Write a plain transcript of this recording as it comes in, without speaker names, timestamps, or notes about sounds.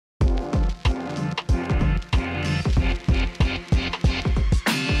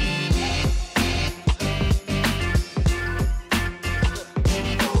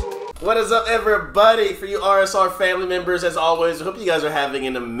What is up, everybody? For you RSR family members, as always, I hope you guys are having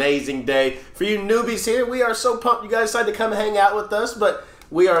an amazing day. For you newbies here, we are so pumped you guys decided to come hang out with us, but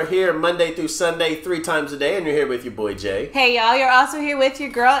we are here Monday through Sunday, 3 times a day, and you're here with your boy, Jay. Hey, y'all. You're also here with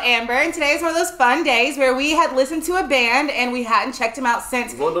your girl, Amber, and today is one of those fun days where we had listened to a band, and we hadn't checked them out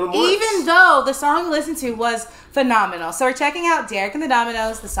since, even though the song we listened to was phenomenal. So we're checking out Derek and the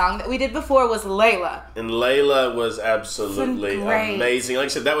Dominoes. The song that we did before was Layla. And Layla was absolutely amazing. Like I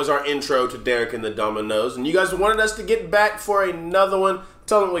said, that was our intro to Derek and the Dominoes, and you guys wanted us to get back for another one.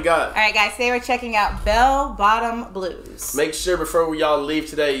 Tell them what we got. All right, guys. Today we're checking out Bell Bottom Blues. Make sure before y'all leave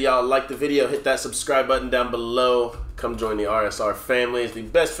today, y'all like the video, hit that subscribe button down below. Come join the RSR family. It's the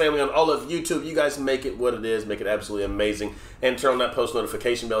best family on all of YouTube. You guys make it what it is. Make it absolutely amazing. And turn on that post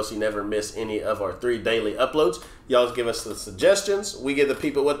notification bell so you never miss any of our 3 daily uploads. Y'all give us the suggestions. We give the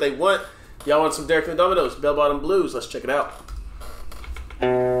people what they want. Y'all want some Derek and the Dominoes, Bell Bottom Blues. Let's check it out.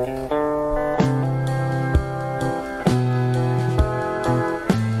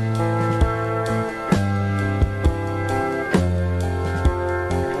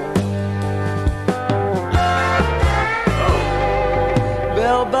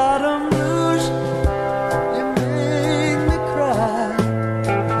 Bottom blues, you make me cry.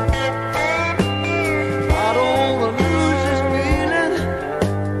 I don't wanna lose this feeling.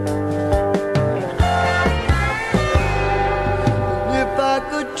 If I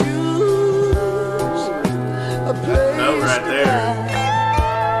could choose a place right there.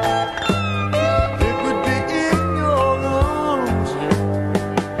 it would be in your arms.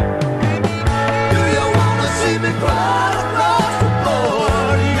 Do you wanna see me cry across the floor?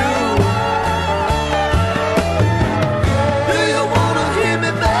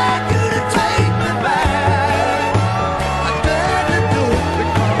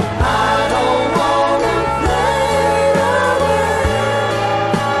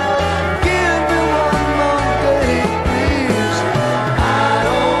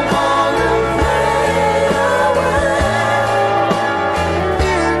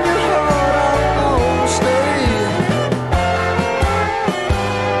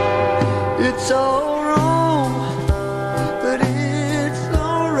 It's all wrong, but it's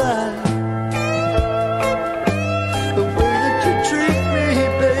alright. The way that you treat me,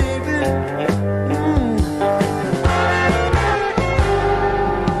 baby.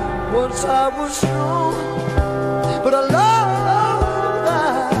 Once I was strong, but I love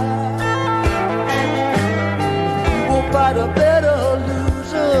that. You won't fight a better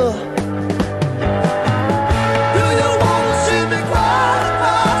loser.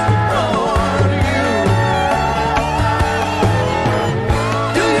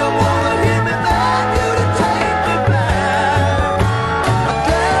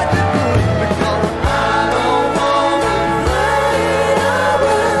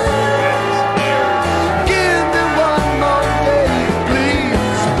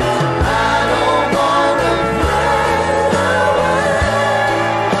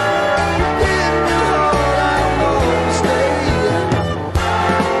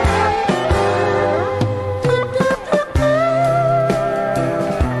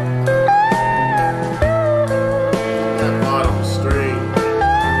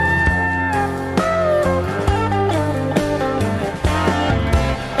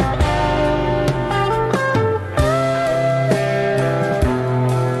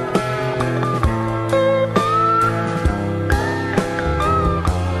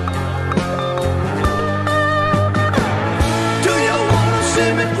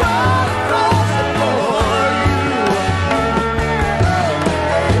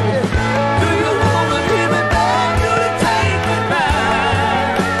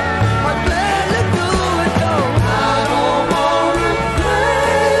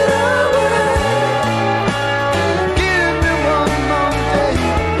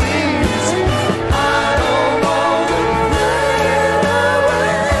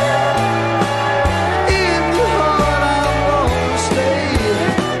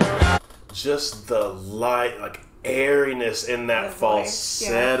 Just the light, airiness in that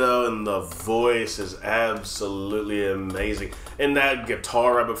falsetto, and the voice is absolutely amazing. And that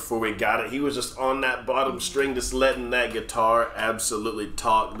guitar right before we got it, he was just on that bottom string, just letting that guitar absolutely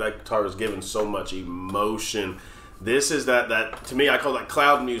talk. That guitar was giving so much emotion. This is that to me, I call that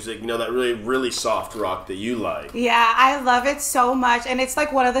cloud music, you know, that really soft rock that you like. Yeah, I love it so much, and it's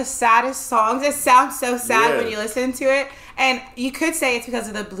like one of the saddest songs. It sounds so sad when you listen to it, and you could say it's because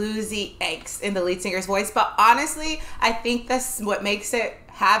of the bluesy angst in the lead singer's voice, but honestly, I think that's what makes it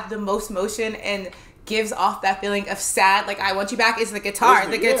have the most motion and gives off that feeling of sad, like I want you back, is the guitar.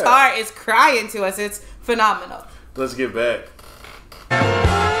 The guitar is crying to us. It's phenomenal. Let's get back.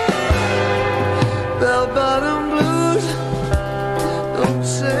 Bell bottom blues don't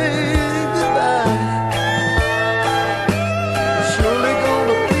say goodbye. Surely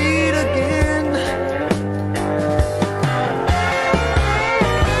gonna bleed again.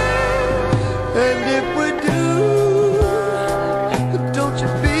 And if we do, don't you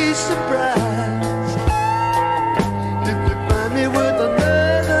be surprised if you find me with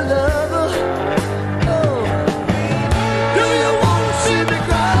another lover. Oh, do you want to see me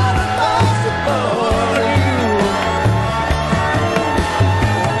cry across the floor?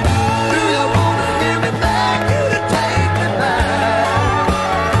 Do you want to hear me beg you to take me back?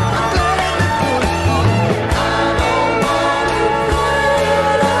 I'm glad you put it on. I don't want to fade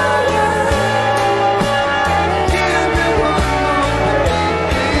away. Give me one more day,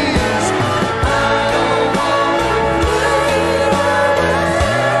 please. I don't want to fade away.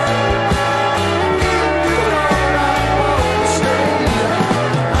 If you're all I want to stay,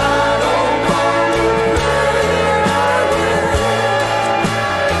 I don't want to fade away.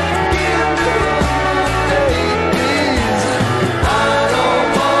 Give me one more day, please. I don't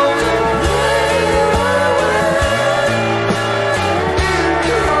want to fade away. If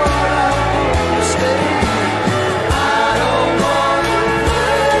you're all I want to stay, I don't want to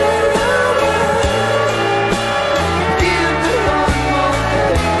fade away. Give me one more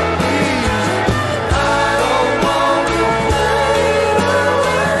day, please. I don't want to fade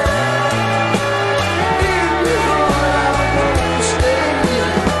away. If you're all I want to stay.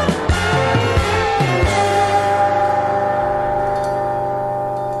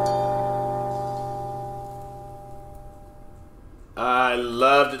 I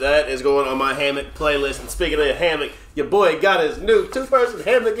loved that. It's going on my hammock playlist. And speaking of hammock, your boy got his new 2-person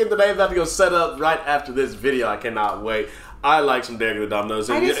hammock in today. I'm about to go set up right after this video. I cannot wait. I like some Derek and the Dominoes.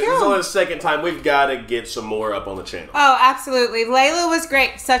 I do It's too. only the second time. We've got to get some more up on the channel. Oh, absolutely. Layla was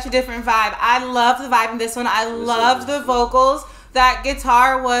great. Such a different vibe. I love the vibe in this one. I loved the vocals. That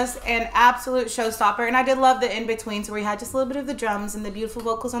guitar was an absolute showstopper. And I did love the in-betweens where we had just a little bit of the drums and the beautiful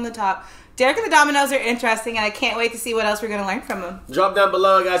vocals on the top. Derek and the Dominoes are interesting, and I can't wait to see what else we're going to learn from them. Drop down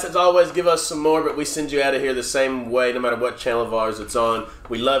below, guys. As always, give us some more, but we send you out of here the same way, no matter what channel of ours it's on.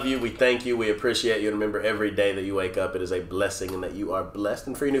 We love you. We thank you. We appreciate you. And remember, every day that you wake up, it is a blessing and that you are blessed.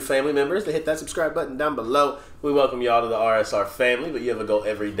 And for your new family members, to hit that subscribe button down below. We welcome you all to the RSR family, but you have a goal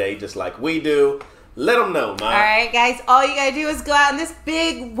every day just like we do. Let them know, man. All right, guys. All you got to do is go out in this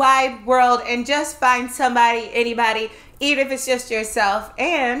big, wide world and just find somebody, anybody, even if it's just yourself,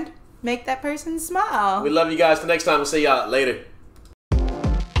 and make that person smile. We love you guys. Till next time, we'll see y'all later.